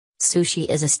Sushi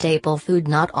is a staple food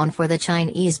not only for the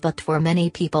Chinese but for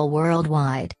many people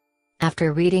worldwide.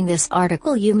 After reading this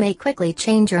article, you may quickly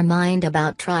change your mind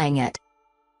about trying it.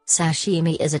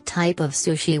 Sashimi is a type of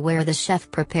sushi where the chef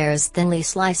prepares thinly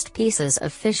sliced pieces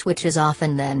of fish which is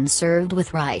often then served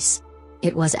with rice.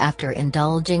 It was after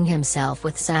indulging himself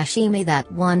with sashimi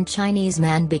that one Chinese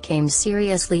man became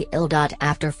seriously ill.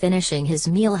 After finishing his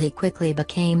meal, he quickly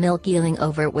became ill, keeling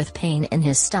over with pain in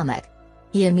his stomach.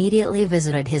 He immediately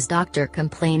visited his doctor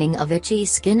complaining of itchy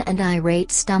skin and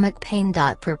irate stomach pain.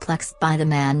 Perplexed by the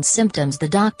man's symptoms, the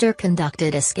doctor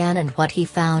conducted a scan and what he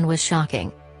found was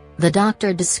shocking. The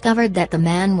doctor discovered that the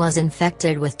man was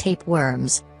infected with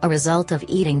tapeworms, a result of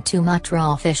eating too much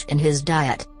raw fish in his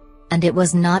diet. And it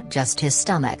was not just his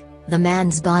stomach, the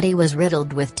man's body was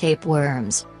riddled with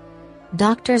tapeworms.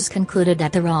 Doctors concluded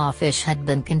that the raw fish had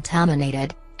been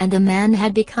contaminated, and the man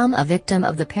had become a victim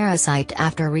of the parasite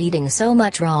after eating so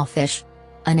much raw fish.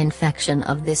 An infection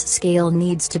of this scale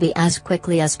needs to be as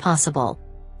quickly as possible.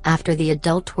 After the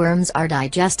adult worms are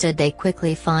digested, they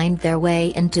quickly find their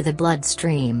way into the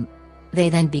bloodstream. They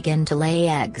then begin to lay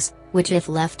eggs, which if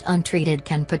left untreated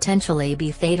can potentially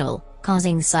be fatal,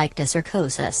 causing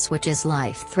cycticercosis, which is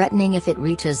life-threatening if it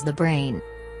reaches the brain.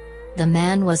 The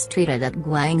man was treated at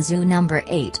Guangzhou No.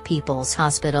 8 People's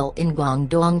Hospital in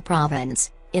Guangdong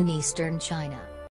Province, in eastern China.